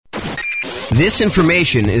This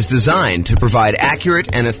information is designed to provide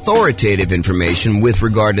accurate and authoritative information with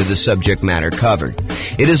regard to the subject matter covered.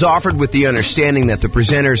 It is offered with the understanding that the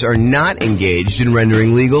presenters are not engaged in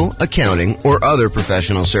rendering legal, accounting, or other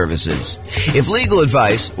professional services. If legal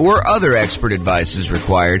advice or other expert advice is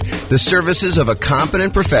required, the services of a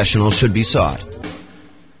competent professional should be sought.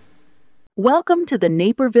 Welcome to the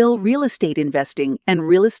Naperville Real Estate Investing and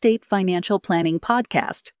Real Estate Financial Planning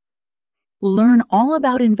Podcast. Learn all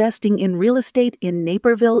about investing in real estate in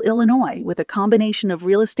Naperville, Illinois, with a combination of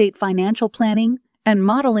real estate financial planning and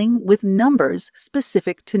modeling with numbers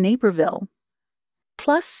specific to Naperville.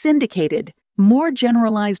 Plus syndicated, more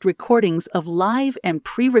generalized recordings of live and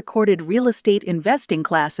pre-recorded real estate investing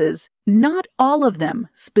classes, not all of them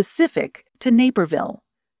specific to Naperville.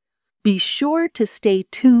 Be sure to stay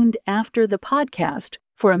tuned after the podcast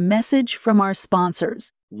for a message from our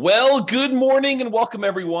sponsors. Well, good morning and welcome,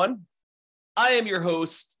 everyone. I am your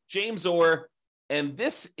host, James Orr, and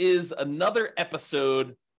this is another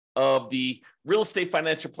episode of the Real Estate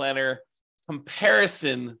Financial Planner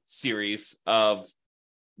comparison series of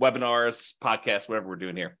webinars, podcasts, whatever we're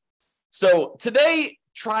doing here. So today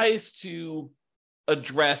tries to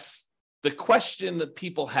address the question that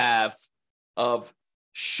people have of,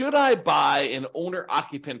 should I buy an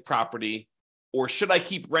owner-occupant property or should I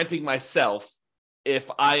keep renting myself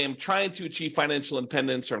if I am trying to achieve financial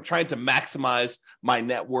independence or I'm trying to maximize my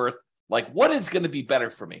net worth? Like, what is going to be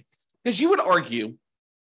better for me? Because you would argue,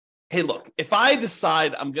 hey, look, if I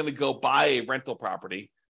decide I'm going to go buy a rental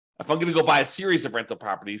property, if I'm going to go buy a series of rental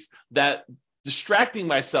properties, that distracting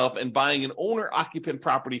myself and buying an owner-occupant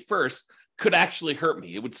property first could actually hurt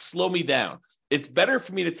me. It would slow me down. It's better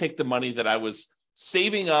for me to take the money that I was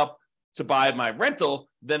saving up to buy my rental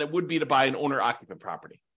than it would be to buy an owner-occupant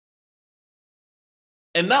property.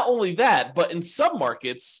 And not only that, but in some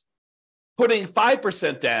markets, putting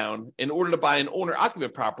 5% down in order to buy an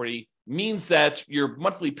owner-occupant property means that your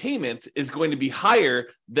monthly payment is going to be higher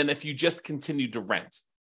than if you just continued to rent,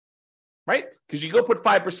 right? Because you go put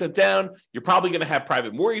 5% down, you're probably going to have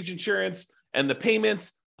private mortgage insurance, and the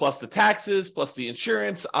payments plus the taxes plus the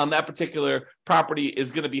insurance on that particular property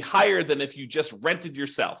is going to be higher than if you just rented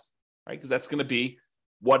yourself, right? Because that's going to be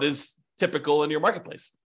what is typical in your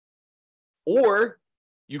marketplace. Or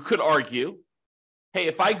you could argue, hey,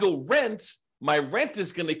 if I go rent, my rent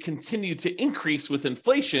is going to continue to increase with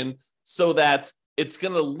inflation so that it's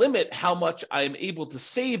going to limit how much I'm able to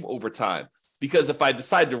save over time. Because if I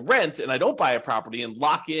decide to rent and I don't buy a property and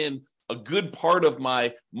lock in a good part of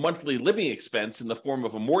my monthly living expense in the form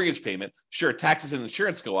of a mortgage payment, sure, taxes and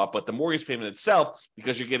insurance go up, but the mortgage payment itself,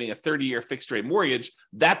 because you're getting a 30-year fixed rate mortgage,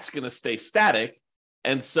 that's going to stay static.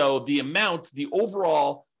 And so the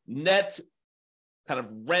overall net kind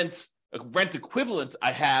of rent equivalent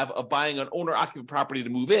I have of buying an owner-occupant property to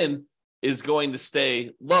move in is going to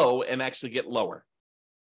stay low and actually get lower.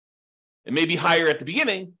 It may be higher at the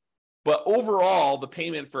beginning, but overall, the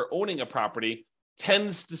payment for owning a property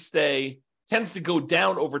tends to go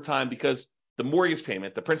down over time because the mortgage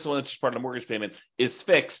payment, the principal and interest part of the mortgage payment, is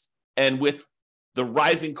fixed. And with the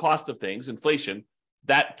rising cost of things, inflation,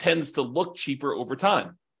 that tends to look cheaper over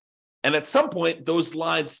time. And at some point, those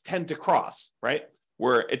lines tend to cross, right?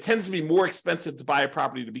 Where it tends to be more expensive to buy a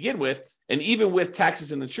property to begin with. And even with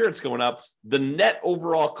taxes and insurance going up, the net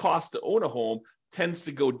overall cost to own a home tends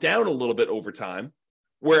to go down a little bit over time.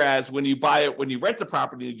 Whereas when you rent the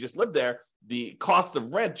property and you just live there, the cost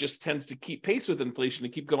of rent just tends to keep pace with inflation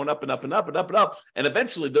and keep going up and up and up and up and up. And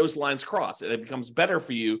eventually those lines cross and it becomes better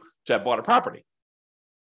for you to have bought a property.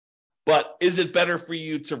 But is it better for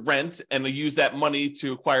you to rent and to use that money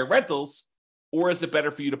to acquire rentals? Or is it better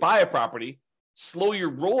for you to buy a property, slow your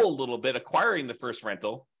roll a little bit, acquiring the first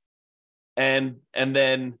rental, and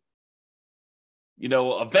then,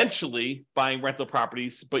 eventually buying rental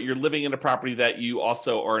properties, but you're living in a property that you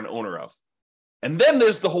also are an owner of? And then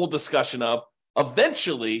there's the whole discussion of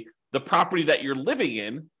eventually the property that you're living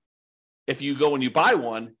in, if you go and you buy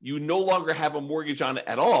one, you no longer have a mortgage on it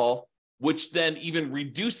at all, which then even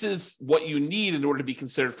reduces what you need in order to be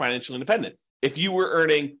considered financially independent. If you were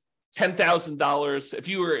earning $10,000, if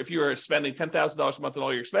you were spending $10,000 a month on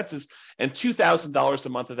all your expenses and $2,000 a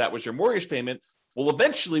month of that was your mortgage payment, well,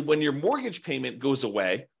 eventually when your mortgage payment goes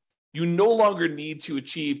away, you no longer need to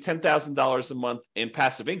achieve $10,000 a month in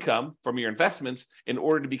passive income from your investments in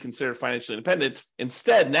order to be considered financially independent.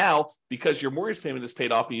 Instead, now, because your mortgage payment is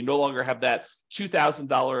paid off and you no longer have that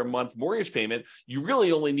 $2,000 a month mortgage payment, you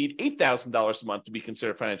really only need $8,000 a month to be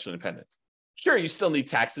considered financially independent. Sure, you still need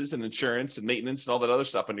taxes and insurance and maintenance and all that other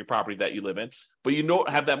stuff on your property that you live in, but you don't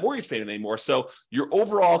have that mortgage payment anymore. So your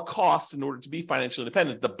overall cost in order to be financially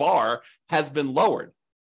independent, the bar has been lowered.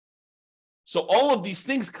 So all of these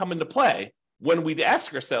things come into play when we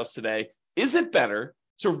ask ourselves today, is it better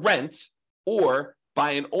to rent or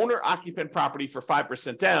buy an owner-occupant property for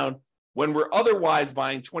 5% down when we're otherwise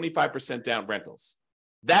buying 25% down rentals?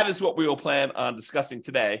 That is what we will plan on discussing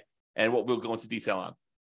today and what we'll go into detail on.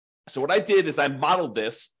 So what I did is I modeled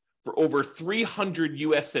this for over 300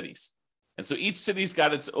 US cities. And so each city's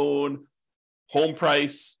got its own home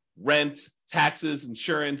price, rent, taxes,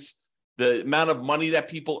 insurance. The amount of money that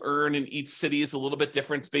people earn in each city is a little bit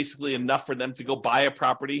different. It's basically enough for them to go buy a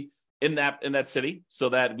property in that city, so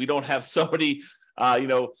that we don't have somebody, I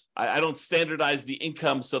don't standardize the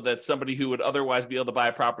income so that somebody who would otherwise be able to buy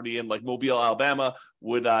a property in like Mobile, Alabama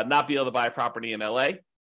would not be able to buy a property in LA.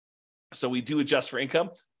 So we do adjust for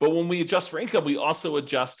income. But when we adjust for income, we also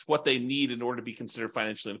adjust what they need in order to be considered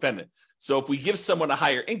financially independent. So if we give someone a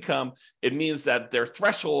higher income, it means that their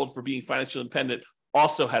threshold for being financially independent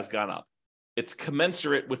also has gone up. It's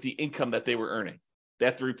commensurate with the income that they were earning. They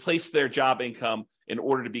have to replace their job income in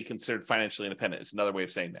order to be considered financially independent. It's another way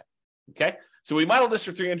of saying that. Okay. So we modeled this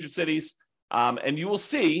for 300 cities, and you will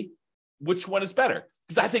see which one is better.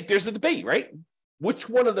 Because I think there's a debate, right? Which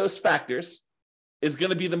one of those factors is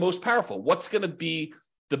going to be the most powerful? What's going to be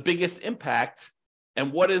the biggest impact,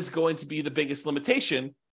 and what is going to be the biggest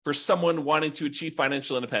limitation for someone wanting to achieve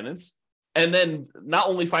financial independence? And then not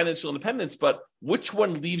only financial independence, but which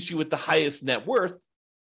one leaves you with the highest net worth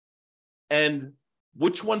and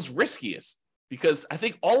which one's riskiest? Because I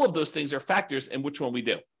think all of those things are factors in which one we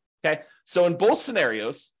do. Okay. So in both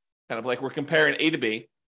scenarios, kind of like we're comparing A to B,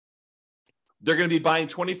 they're going to be buying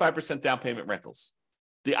 25% down payment rentals.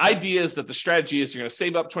 The idea is that the strategy is you're going to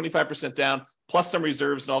save up 25% down plus some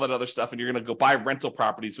reserves and all that other stuff, and you're going to go buy rental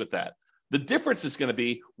properties with that. The difference is going to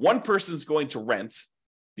be one person's going to rent.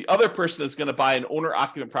 The other person is going to buy an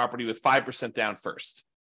owner-occupant property with 5% down first.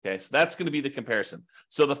 Okay, so that's going to be the comparison.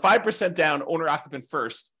 So the 5% down owner-occupant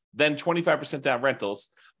first, then 25% down rentals.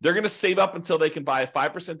 They're going to save up until they can buy a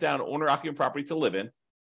 5% down owner-occupant property to live in.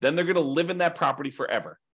 Then they're going to live in that property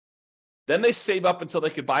forever. Then they save up until they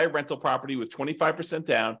could buy a rental property with 25%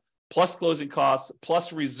 down, plus closing costs,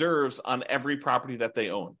 plus reserves on every property that they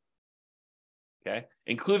own. Okay,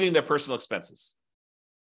 including their personal expenses.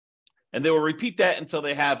 And they will repeat that until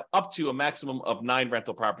they have up to a maximum of 9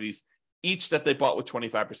 rental properties, each that they bought with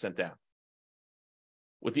 25% down.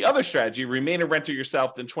 With the other strategy, remain a renter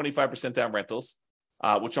yourself, then 25% down rentals,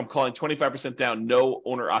 which I'm calling 25% down, no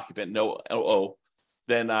owner-occupant, no OO.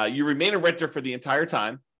 Then you remain a renter for the entire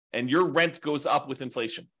time, and your rent goes up with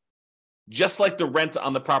inflation, just like the rent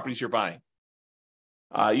on the properties you're buying.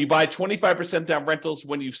 You buy 25% down rentals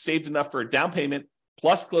when you've saved enough for a down payment,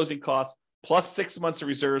 plus closing costs, plus 6 months of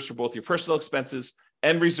reserves for both your personal expenses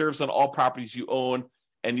and reserves on all properties you own.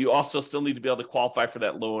 And you also still need to be able to qualify for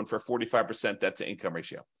that loan for 45% debt to income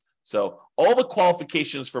ratio. So all the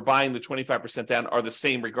qualifications for buying the 25% down are the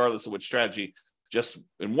same regardless of which strategy. Just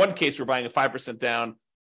in one case, we're buying a 5% down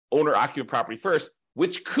owner-occupant property first,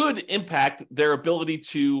 which could impact their ability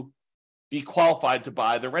to be qualified to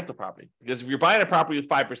buy the rental property. Because if you're buying a property with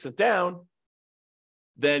 5% down,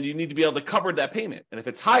 then you need to be able to cover that payment. And if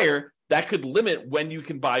it's higher, that could limit when you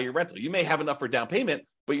can buy your rental. You may have enough for down payment,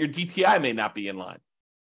 but your DTI may not be in line.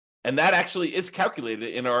 And that actually is calculated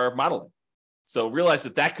in our modeling. So realize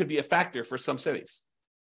that that could be a factor for some cities.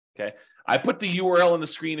 Okay. I put the URL on the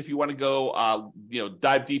screen if you want to go,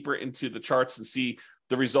 dive deeper into the charts and see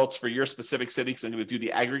the results for your specific city, because I'm going to do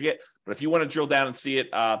the aggregate. But if you want to drill down and see it,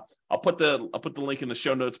 I'll put the link in the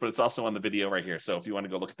show notes, but it's also on the video right here. So if you want to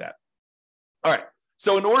go look at that. All right.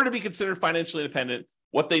 So in order to be considered financially independent,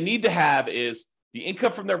 what they need to have is the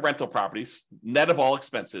income from their rental properties, net of all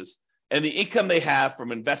expenses, and the income they have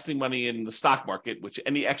from investing money in the stock market, which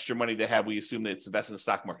any extra money they have, we assume that it's invested in the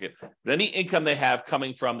stock market. But any income they have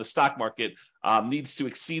coming from the stock market needs to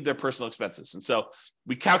exceed their personal expenses. And so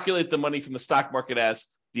we calculate the money from the stock market as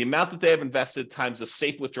the amount that they have invested times the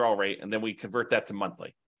safe withdrawal rate, and then we convert that to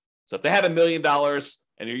monthly. So if they have $1 million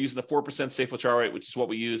and you're using the 4% safe withdrawal rate, which is what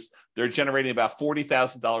we use, they're generating about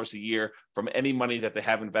 $40,000 a year from any money that they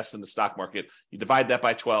have invested in the stock market. You divide that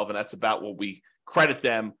by 12, and that's about what we credit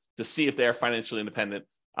them to see if they are financially independent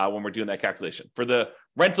when we're doing that calculation. For the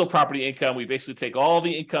rental property income, we basically take all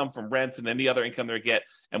the income from rent and any other income they get,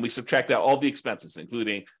 and we subtract out all the expenses,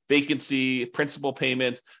 including vacancy, principal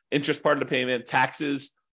payment, interest part of the payment,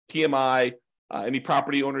 taxes, PMI, any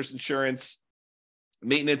property owner's insurance,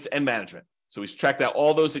 maintenance, and management. So we subtract out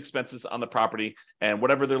all those expenses on the property, and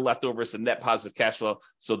whatever they're left over is a net positive cash flow.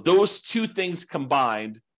 So those two things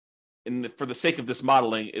combined, for the sake of this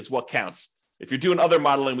modeling, is what counts. If you're doing other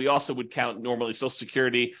modeling, we also would count normally Social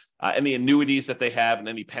Security, any annuities that they have, and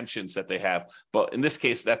any pensions that they have. But in this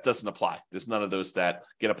case, that doesn't apply. There's none of those that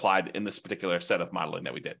get applied in this particular set of modeling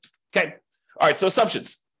that we did. Okay. All right. So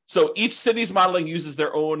assumptions. So each city's modeling uses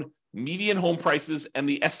their own median home prices and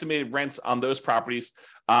the estimated rents on those properties.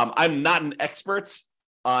 I'm not an expert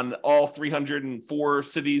on all 304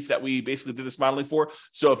 cities that we basically did this modeling for.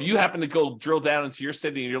 So if you happen to go drill down into your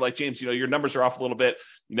city and you're like, James, your numbers are off a little bit,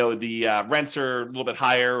 the rents are a little bit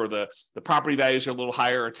higher, or the property values are a little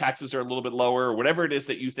higher, or taxes are a little bit lower, or whatever it is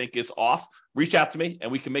that you think is off, reach out to me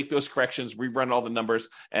and we can make those corrections, rerun all the numbers,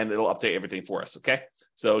 and it'll update everything for us. Okay.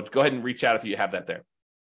 So go ahead and reach out if you have that there.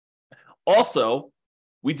 Also,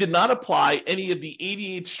 we did not apply any of the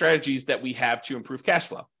 88 strategies that we have to improve cash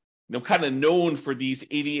flow. Kind of known for these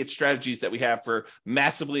 88 strategies that we have for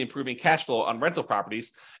massively improving cash flow on rental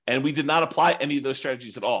properties. And we did not apply any of those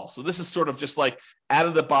strategies at all. So this is sort of just like out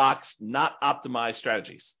of the box, not optimized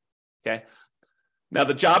strategies. Okay. Now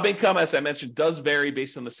the job income, as I mentioned, does vary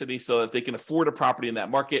based on the city so that they can afford a property in that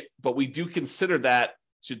market. But we do consider that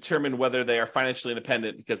to determine whether they are financially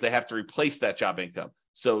independent, because they have to replace that job income.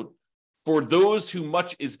 So for those who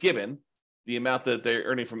much is given, the amount that they're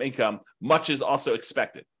earning from income, much is also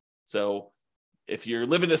expected. So if you're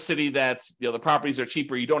living in a city that the properties are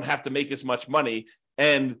cheaper, you don't have to make as much money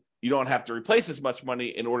and you don't have to replace as much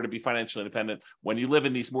money in order to be financially independent. When you live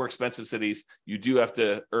in these more expensive cities, you do have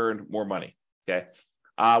to earn more money. Okay.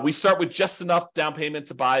 We start with just enough down payment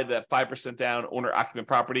to buy the 5% down owner-occupant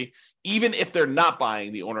property. Even if they're not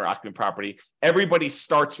buying the owner-occupant property, everybody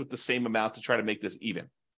starts with the same amount to try to make this even.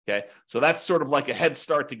 Okay, so that's sort of like a head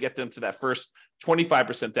start to get them to that first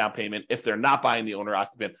 25% down payment if they're not buying the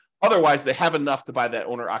owner-occupant. Otherwise, they have enough to buy that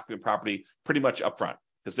owner-occupant property pretty much upfront,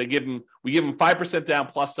 because we give them 5% down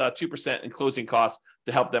plus 2% in closing costs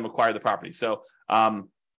to help them acquire the property. So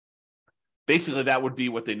basically, that would be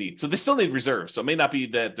what they need. So they still need reserves. So it may not be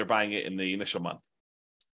that they're buying it in the initial month.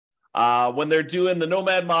 When they're doing the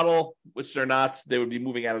nomad model, which they're not, they would be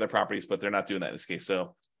moving out of their properties, but they're not doing that in this case.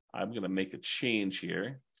 So I'm going to make a change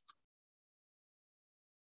here.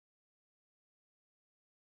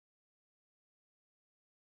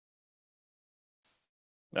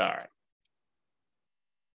 All right.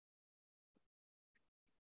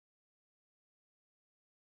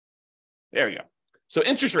 There we go. So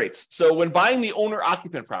interest rates. So when buying the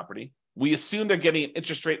owner-occupant property, we assume they're getting an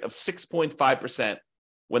interest rate of 6.5%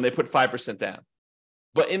 when they put 5% down.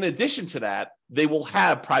 But in addition to that, they will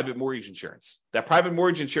have private mortgage insurance. That private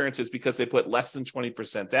mortgage insurance is because they put less than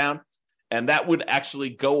 20% down, and that would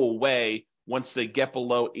actually go away once they get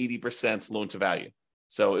below 80% loan to value.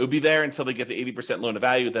 So it would be there until they get to 80% loan to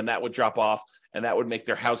value, then that would drop off, and that would make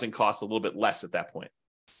their housing costs a little bit less at that point.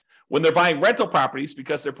 When they're buying rental properties,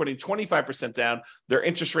 because they're putting 25% down, their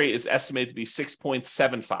interest rate is estimated to be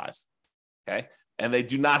 6.75, okay? And they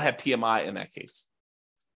do not have PMI in that case.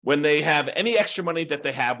 When they have any extra money that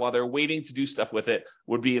they have while they're waiting to do stuff with it,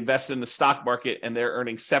 would be invested in the stock market, and they're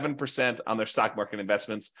earning 7% on their stock market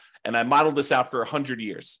investments. And I modeled this out for 100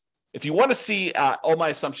 years. If you want to see all my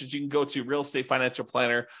assumptions, you can go to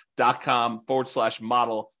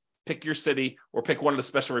realestatefinancialplanner.com/model, pick your city or pick one of the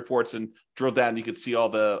special reports and drill down. You can see all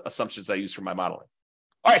the assumptions I use for my modeling.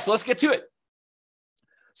 All right, so let's get to it.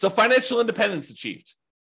 So financial independence achieved.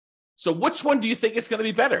 So which one do you think is going to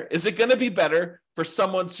be better? Is it going to be better for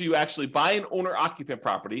someone to actually buy an owner-occupant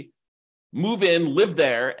property, move in, live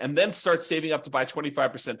there, and then start saving up to buy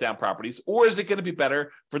 25% down properties? Or is it going to be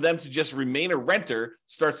better for them to just remain a renter,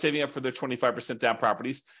 start saving up for their 25% down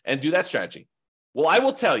properties, and do that strategy? Well, I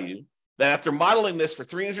will tell you that after modeling this for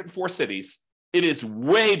 304 cities, it is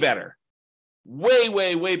way better,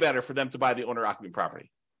 way better for them to buy the owner-occupant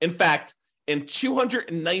property. In fact, in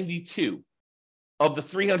 292 of the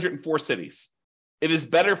 304 cities, it is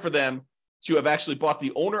better for them to have actually bought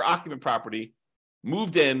the owner-occupant property,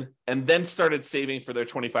 moved in, and then started saving for their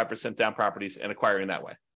 25% down properties and acquiring that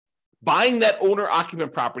way. Buying that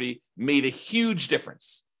owner-occupant property made a huge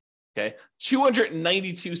difference. Okay,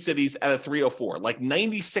 292 cities out of 304, like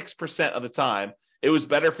 96% of the time, it was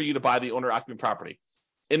better for you to buy the owner-occupant property.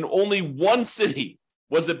 In only one city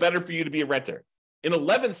was it better for you to be a renter. In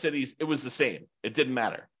 11 cities, it was the same. It didn't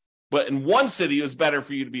matter. But in one city, it was better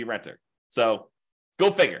for you to be a renter. So go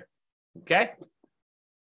figure. Okay.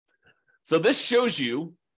 So this shows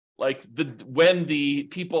you like when the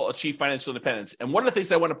people achieve financial independence. And one of the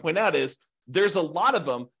things I want to point out is there's a lot of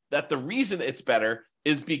them that the reason it's better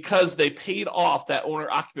is because they paid off that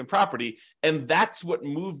owner-occupant property, and that's what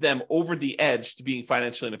moved them over the edge to being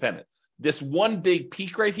financially independent. This one big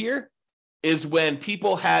peak right here is when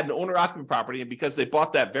people had an owner-occupant property, and because they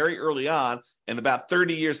bought that very early on, and about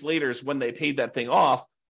 30 years later is when they paid that thing off,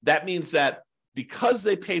 that means that because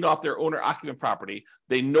they paid off their owner-occupant property,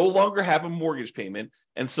 they no longer have a mortgage payment,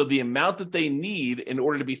 and so the amount that they need in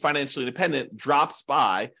order to be financially independent drops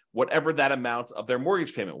by whatever that amount of their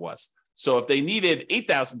mortgage payment was. So if they needed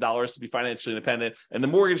 $8,000 to be financially independent and the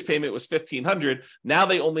mortgage payment was $1,500, now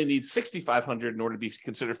they only need $6,500 in order to be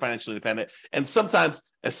considered financially independent. And sometimes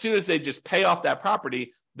as soon as they just pay off that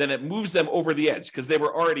property, then it moves them over the edge because they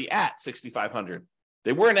were already at $6,500.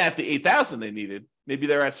 They weren't at the $8,000 they needed. Maybe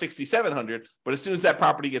they're at $6,700, but as soon as that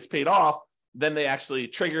property gets paid off, then they actually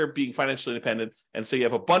trigger being financially independent. And so you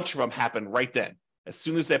have a bunch of them happen right then, as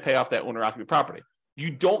soon as they pay off that owner-occupant property.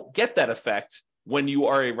 You don't get that effect when you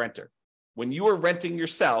are a renter. When you are renting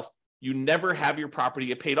yourself, you never have your property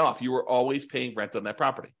get paid off. You are always paying rent on that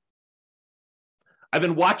property. I've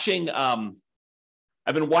been watching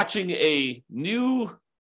a new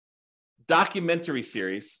documentary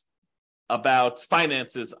series about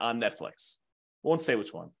finances on Netflix. I won't say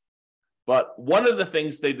which one, but one of the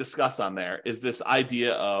things they discuss on there is this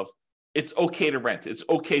idea of it's okay to rent. It's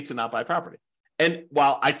okay to not buy property. And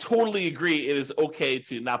while I totally agree it is okay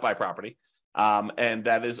to not buy property, and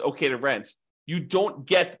that is okay to rent, you don't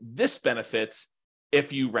get this benefit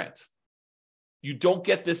if you rent. You don't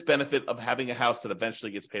get this benefit of having a house that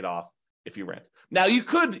eventually gets paid off if you rent. Now, you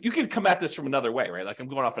could come at this from another way, right? Like I'm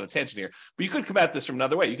going off on a tangent here, but you could come at this from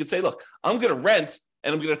another way. You could say, look, I'm going to rent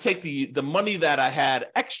and I'm going to take the money that I had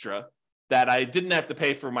extra that I didn't have to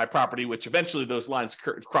pay for my property, which eventually those lines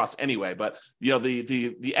cross anyway. But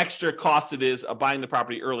the extra cost it is of buying the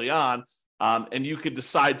property early on, and you could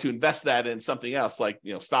decide to invest that in something else like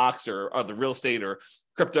stocks or other real estate or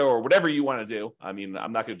crypto or whatever you want to do. I mean,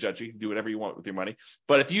 I'm not going to judge you. You can do whatever you want with your money.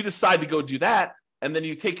 But if you decide to go do that, and then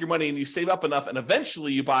you take your money and you save up enough, and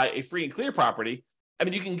eventually you buy a free and clear property, I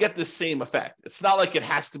mean, you can get the same effect. It's not like it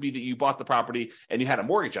has to be that you bought the property and you had a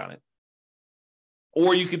mortgage on it.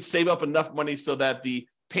 Or you could save up enough money so that the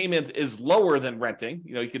payment is lower than renting.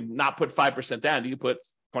 You can not put 5% down. You can put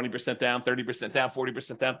 20% down, 30% down,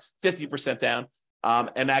 40% down, 50% down,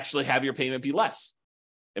 and actually have your payment be less.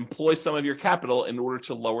 Employ some of your capital in order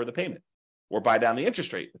to lower the payment, or buy down the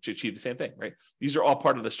interest rate to achieve the same thing, right? These are all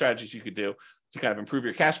part of the strategies you could do to kind of improve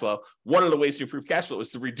your cash flow. One of the ways to improve cash flow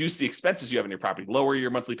is to reduce the expenses you have in your property, lower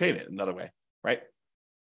your monthly payment, another way, right?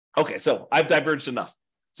 Okay, so I've diverged enough.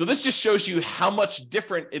 So this just shows you how much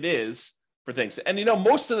different it is for things. And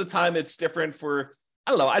most of the time it's different for,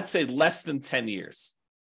 I'd say less than 10 years,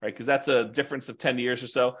 right? Because that's a difference of 10 years or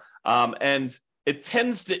so. And it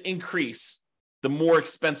tends to increase the more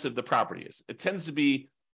expensive the property is. It tends to be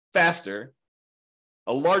faster,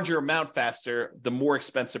 a larger amount faster, the more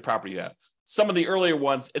expensive property you have. Some of the earlier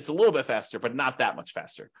ones, it's a little bit faster, but not that much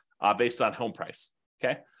faster based on home price,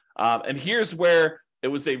 okay? And here's where it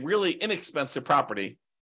was a really inexpensive property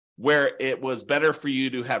where it was better for you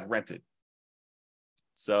to have rented.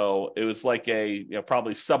 So it was like a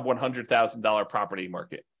probably sub $100,000 property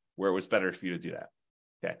market where it was better for you to do that.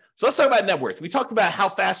 Okay, so let's talk about net worth. We talked about how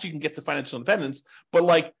fast you can get to financial independence,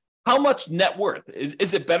 but how much net worth?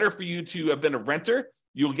 Is it better for you to have been a renter?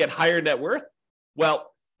 You'll get higher net worth?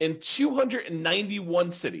 Well, in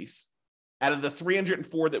 291 cities out of the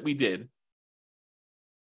 304 that we did,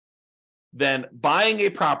 then buying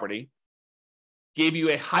a property gave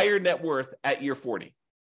you a higher net worth at year 40.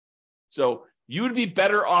 So you would be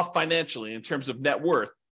better off financially in terms of net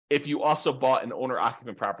worth if you also bought an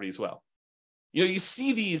owner-occupant property as well. You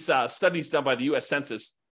see these studies done by the U.S.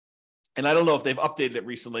 Census, and I don't know if they've updated it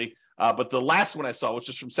recently, but the last one I saw, which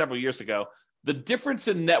is from several years ago, the difference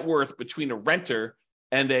in net worth between a renter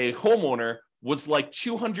and a homeowner was like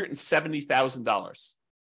 $270,000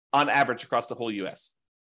 on average across the whole U.S.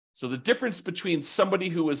 So the difference between somebody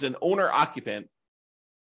who was an owner-occupant,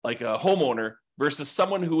 like a homeowner, versus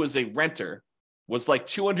someone who was a renter was like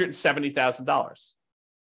 $270,000.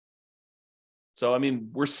 So,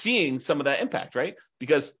 we're seeing some of that impact, right?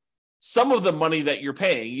 Because some of the money that you're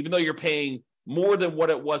paying, even though you're paying more than what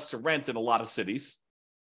it was to rent in a lot of cities,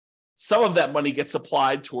 some of that money gets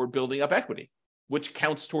applied toward building up equity, which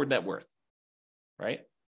counts toward net worth, right?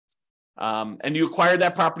 And you acquired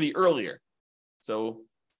that property earlier. So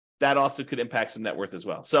that also could impact some net worth as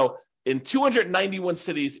well. So in 291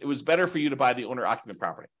 cities, it was better for you to buy the owner-occupant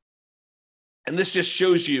property. And this just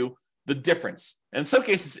shows you the difference. And in some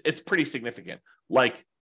cases, it's pretty significant, like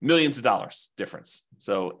millions of dollars difference.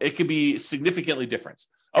 So it could be significantly different.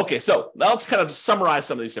 Okay, so now let's kind of summarize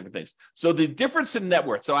some of these different things. So the difference in net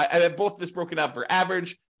worth. So I have both this broken out for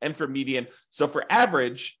average and for median. So for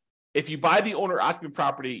average, if you buy the owner-occupant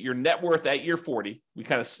property, your net worth at year 40, we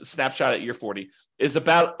kind of snapshot at year 40, is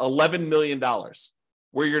about $11 million,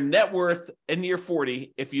 where your net worth in year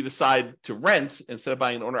 40, if you decide to rent instead of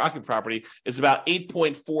buying an owner-occupant property, is about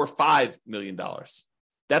 $8.45 million.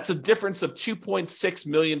 That's a difference of $2.6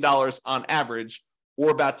 million on average, or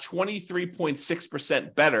about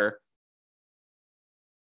 23.6% better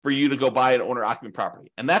for you to go buy an owner-occupant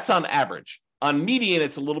property. And that's on average. On median,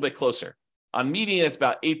 it's a little bit closer. On median, it's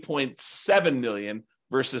about 8.7 million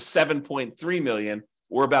versus 7.3 million,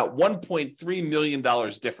 or about $1.3 million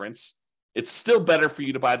difference. It's still better for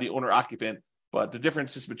you to buy the owner-occupant, but the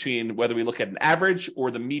difference is between whether we look at an average or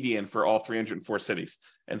the median for all 304 cities.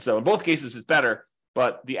 And so in both cases, it's better,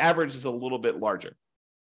 but the average is a little bit larger.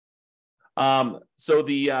 So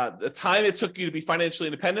the time it took you to be financially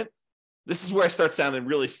independent, this is where I start sounding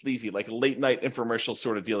really sleazy, like a late night infomercial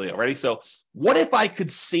sort of dealio. Ready? So what if I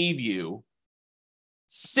could save you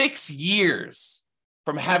 6 years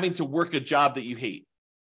from having to work a job that you hate?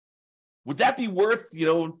 Would that be worth,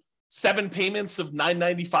 7 payments of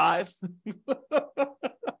 $995?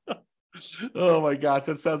 Oh my gosh,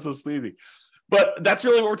 that sounds so sleazy. But that's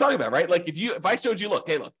really what we're talking about, right? Like if I showed you, look,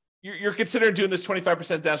 you're considering doing this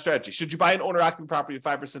 25% down strategy. Should you buy an owner-occupant property at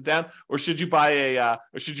 5% down, or should you buy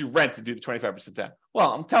or should you rent to do the 25% down?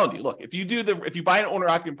 Well, I'm telling you, look, if you buy an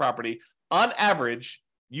owner-occupant property, on average,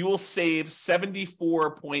 you will save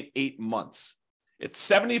 74.8 months. It's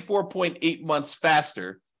 74.8 months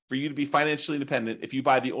faster for you to be financially independent if you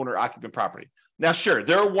buy the owner-occupant property. Now, sure,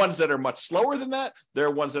 there are ones that are much slower than that. There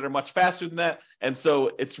are ones that are much faster than that. And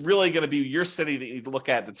so it's really going to be your city that you need to look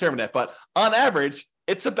at to determine that. But on average,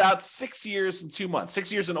 it's about 6 years and 2 months,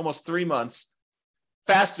 6 years and almost 3 months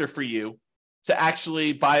faster for you to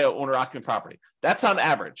actually buy an owner-occupant property. That's on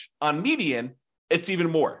average. On median, it's even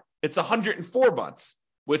more. It's 104 months,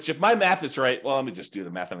 which if my math is right, well, let me just do the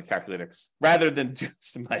math on a calculator rather than do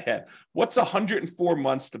this in my head. What's 104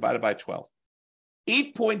 months divided by 12?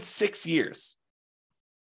 8.6 years.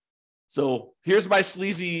 So here's my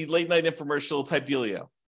sleazy late night infomercial type dealio.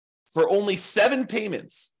 For only 7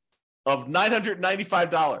 payments of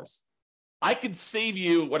 $995, I could save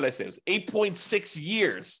you, what did I say? It was 8.6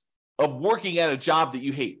 years of working at a job that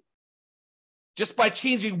you hate, just by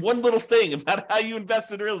changing one little thing about how you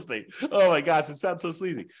invest in real estate. Oh my gosh, it sounds so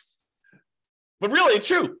sleazy. But really, it's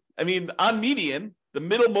true. I mean, on median, the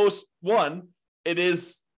middlemost one, it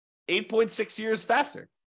is 8.6 years faster.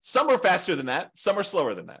 Some are faster than that. Some are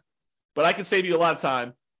slower than that. But I can save you a lot of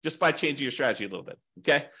time just by changing your strategy a little bit.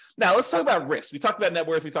 Okay. Now let's talk about risk. We talked about net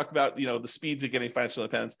worth. We talked about, the speeds of getting financial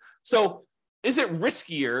independence. So is it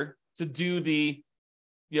riskier to do the,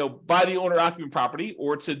 buy the owner-occupant property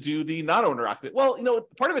or to do the non-owner-occupant? Well,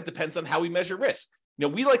 part of it depends on how we measure risk.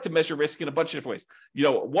 We like to measure risk in a bunch of different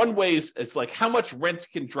ways. One way is it's like how much rent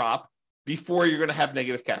can drop before you're going to have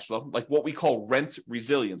negative cash flow, like what we call rent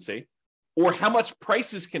resiliency, or how much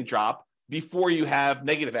prices can drop before you have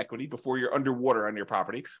negative equity, before you're underwater on your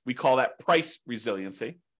property. We call that price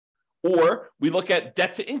resiliency. Or we look at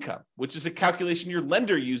debt to income, which is a calculation your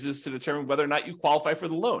lender uses to determine whether or not you qualify for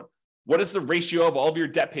the loan. What is the ratio of all of your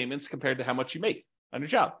debt payments compared to how much you make on your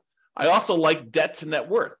job? I also like debt to net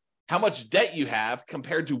worth, how much debt you have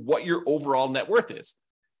compared to what your overall net worth is.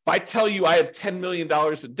 If I tell you I have $10 million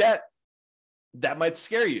in debt, that might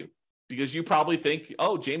scare you because you probably think,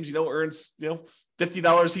 oh, James, earns,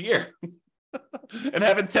 $50 a year. And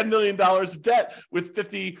having $10 million of debt with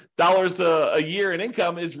 $50 a year in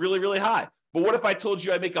income is really, really high. But what if I told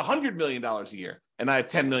you I make $100 million a year and I have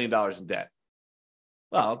 $10 million in debt?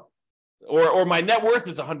 Well, or my net worth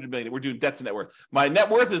is $100 million. We're doing debt to net worth. My net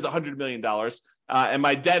worth is $100 million and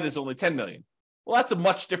my debt is only $10 million. Well, that's a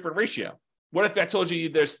much different ratio. What if I told you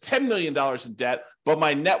there's $10 million in debt, but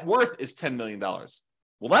my net worth is $10 million?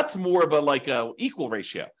 Well, that's more of a equal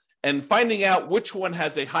ratio. And finding out which one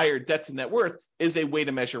has a higher debt to net worth is a way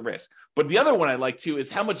to measure risk. But the other one I like too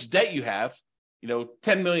is how much debt you have,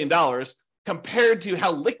 $10 million compared to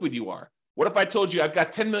how liquid you are. What if I told you I've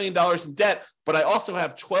got $10 million in debt, but I also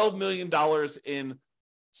have $12 million in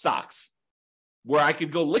stocks where I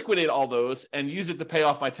could go liquidate all those and use it to pay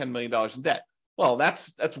off my $10 million in debt? Well,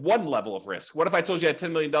 that's one level of risk. What if I told you I had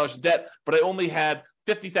 $10 million in debt, but I only had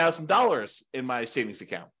 $50,000 in my savings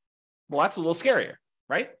account? Well, that's a little scarier,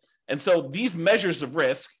 right? And so these measures of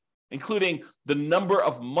risk, including the number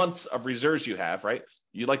of months of reserves you have, right?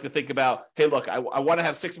 You like to think about, hey, look, I want to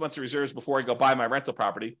have 6 months of reserves before I go buy my rental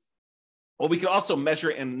property. Well, we can also measure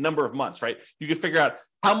in number of months, right? You can figure out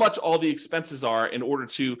how much all the expenses are in order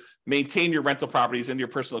to maintain your rental properties and your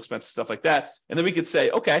personal expenses, stuff like that. And then we could say,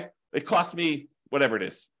 okay, it cost me whatever it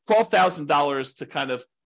is, $12,000 to kind of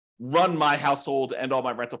run my household and all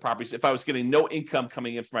my rental properties if I was getting no income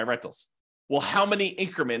coming in from my rentals? Well, how many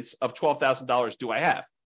increments of $12,000 do I have?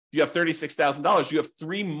 You have $36,000. You have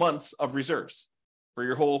 3 months of reserves for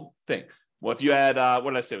your whole thing. Well, if you had,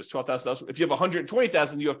 what did I say? It was $12,000. If you have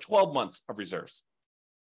 $120,000, you have 12 months of reserves.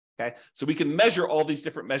 Okay. So we can measure all these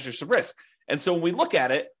different measures of risk. And so when we look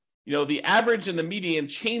at it, the average and the median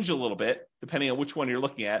change a little bit depending on which one you're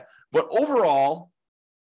looking at. But overall,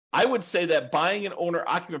 I would say that buying an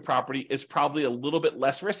owner-occupant property is probably a little bit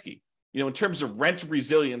less risky. In terms of rent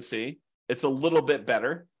resiliency, it's a little bit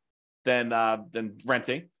better than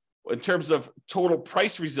renting. In terms of total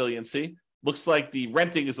price resiliency, looks like the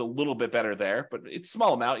renting is a little bit better there, but it's a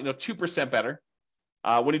small amount, 2% better.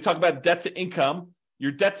 When you talk about debt to income,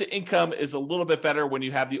 your debt to income is a little bit better when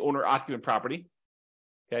you have the owner-occupant property.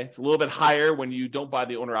 Okay, it's a little bit higher when you don't buy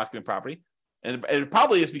the owner-occupant property. And it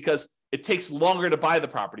probably is because it takes longer to buy the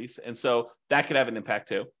properties. And so that can have an impact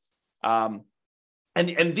too. And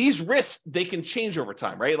these risks, they can change over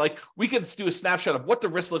time, right? Like we could do a snapshot of what the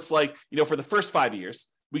risk looks like, for the first 5 years.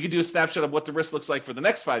 We could do a snapshot of what the risk looks like for the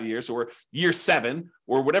next 5 years or year 7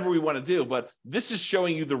 or whatever we want to do. But this is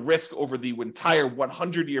showing you the risk over the entire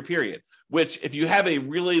 100-year period, which if you have a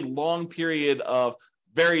really long period of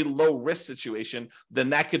very low risk situation,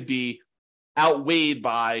 then that could be outweighed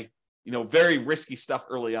by, very risky stuff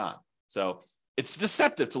early on. So it's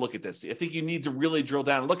deceptive to look at this. I think you need to really drill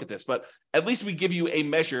down and look at this, but at least we give you a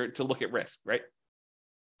measure to look at risk, right?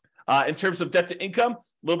 In terms of debt to income, a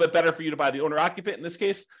little bit better for you to buy the owner occupant in this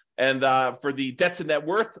case. And for the debt to net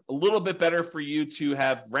worth, a little bit better for you to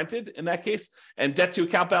have rented in that case. And debt to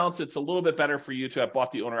account balance, it's a little bit better for you to have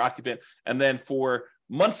bought the owner occupant. And then for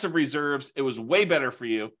months of reserves, it was way better for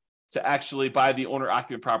you to actually buy the owner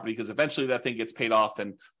occupant property because eventually that thing gets paid off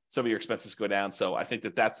and some of your expenses go down. So I think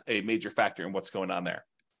that that's a major factor in what's going on there.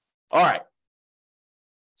 All right.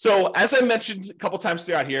 So as I mentioned a couple times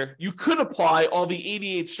throughout here, you could apply all the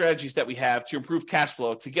 88 strategies that we have to improve cash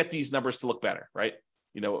flow to get these numbers to look better, right?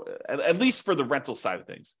 At least for the rental side of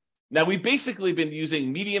things. Now, we've basically been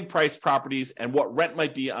using median price properties and what rent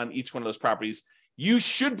might be on each one of those properties. You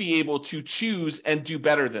should be able to choose and do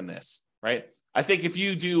better than this, right? I think if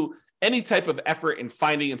you do any type of effort in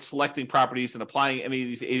finding and selecting properties and applying any of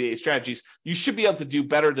these 88 strategies, you should be able to do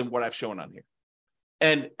better than what I've shown on here.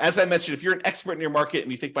 And as I mentioned, if you're an expert in your market and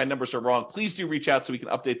you think my numbers are wrong, please do reach out so we can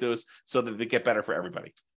update those so that they get better for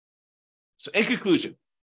everybody. So in conclusion,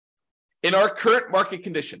 in our current market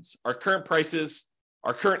conditions, our current prices,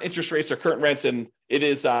 our current interest rates, our current rents, and it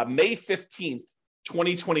is May 15th,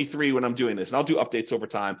 2023 when I'm doing this, and I'll do updates over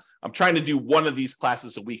time. I'm trying to do one of these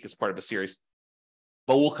classes a week as part of a series.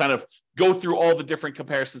 But we'll kind of go through all the different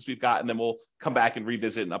comparisons we've got, and then we'll come back and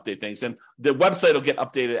revisit and update things. And the website will get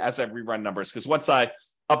updated as I rerun numbers, because once I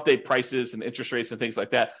update prices and interest rates and things like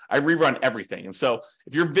that, I rerun everything. And so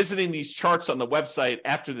if you're visiting these charts on the website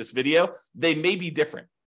after this video, they may be different.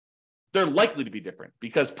 They're likely to be different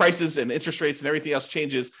because prices and interest rates and everything else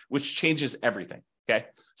changes, which changes everything. Okay.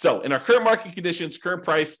 So in our current market conditions, current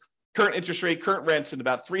price, current interest rate, current rents in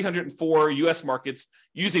about 304 US markets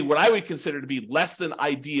using what I would consider to be less than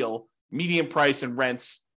ideal median price and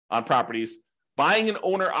rents on properties, buying an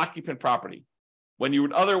owner-occupant property when you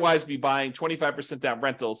would otherwise be buying 25% down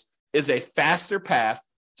rentals is a faster path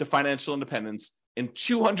to financial independence in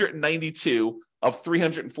 292 of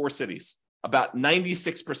 304 cities, about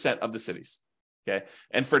 96% of the cities. Okay.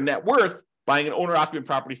 And for net worth, buying an owner-occupant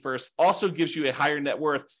property first also gives you a higher net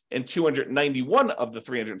worth in 291 of the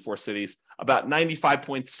 304 cities, about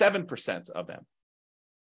 95.7% of them.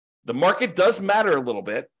 The market does matter a little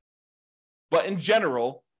bit, but in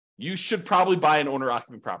general, you should probably buy an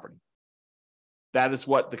owner-occupant property. That is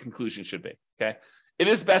what the conclusion should be, okay? It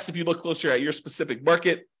is best if you look closer at your specific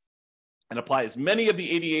market and apply as many of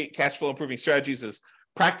the 88 cash flow improving strategies as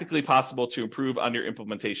practically possible to improve on your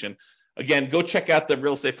implementation. Again, go check out the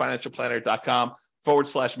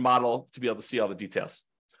realestateFinancialPlanner.com/model to be able to see all the details.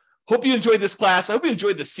 Hope you enjoyed this class. I hope you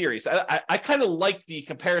enjoyed this series. I kind of like the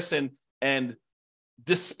comparison and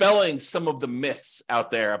dispelling some of the myths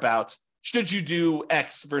out there about should you do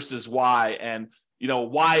X versus Y and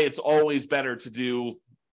why it's always better to do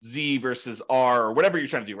Z versus R or whatever you're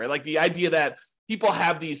trying to do, right? Like the idea that people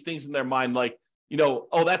have these things in their mind like,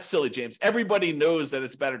 oh, that's silly, James. Everybody knows that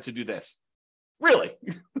it's better to do this. Really?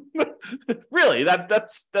 Really?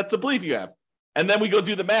 That's a belief you have. And then we go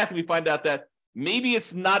do the math and we find out that maybe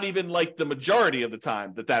it's not even like the majority of the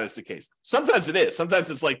time that is the case. Sometimes it is. Sometimes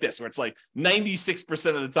it's like this, where it's like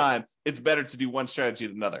 96% of the time, it's better to do one strategy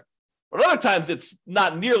than another. But other times it's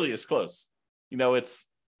not nearly as close. It's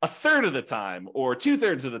a third of the time, or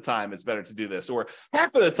 2/3 of the time it's better to do this, or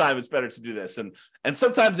half of the time it's better to do this. And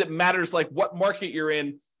sometimes it matters like what market you're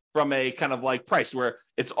in from a kind of like price, where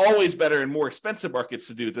it's always better in more expensive markets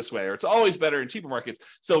to do it this way, or it's always better in cheaper markets.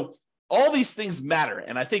 So all these things matter.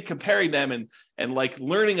 And I think comparing them and like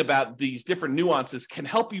learning about these different nuances can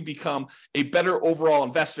help you become a better overall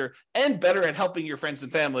investor and better at helping your friends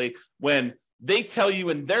and family when they tell you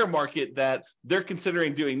in their market that they're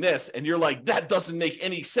considering doing this. And you're like, that doesn't make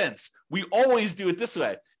any sense. We always do it this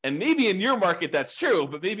way. And maybe in your market, that's true,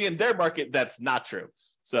 but maybe in their market, that's not true.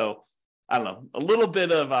 So I don't know, a little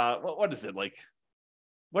bit of, what is it? Like,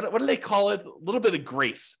 what do they call it? A little bit of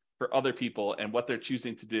grace for other people and what they're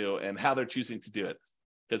choosing to do and how they're choosing to do it.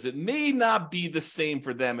 Because it may not be the same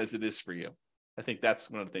for them as it is for you. I think that's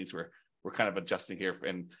one of the things we're kind of adjusting here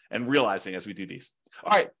and realizing as we do these.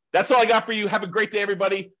 All right, that's all I got for you. Have a great day,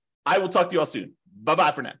 everybody. I will talk to you all soon.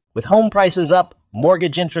 Bye-bye for now. With home prices up,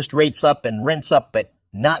 mortgage interest rates up, and rents up, but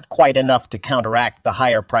not quite enough to counteract the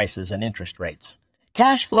higher prices and interest rates,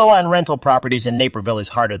 cash flow on rental properties in Naperville is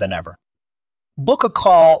harder than ever. Book a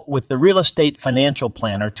call with the Real Estate Financial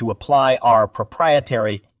Planner to apply our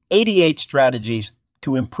proprietary 88 strategies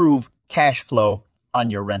to improve cash flow on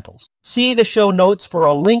your rentals. See the show notes for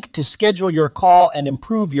a link to schedule your call and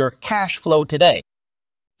improve your cash flow today.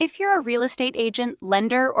 If you're a real estate agent,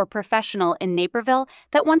 lender, or professional in Naperville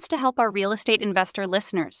that wants to help our real estate investor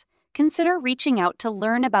listeners, consider reaching out to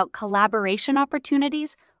learn about collaboration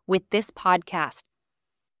opportunities with this podcast.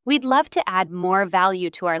 We'd love to add more value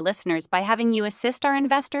to our listeners by having you assist our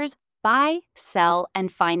investors buy, sell,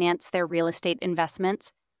 and finance their real estate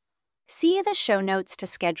investments. See the show notes to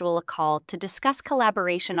schedule a call to discuss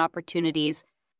collaboration opportunities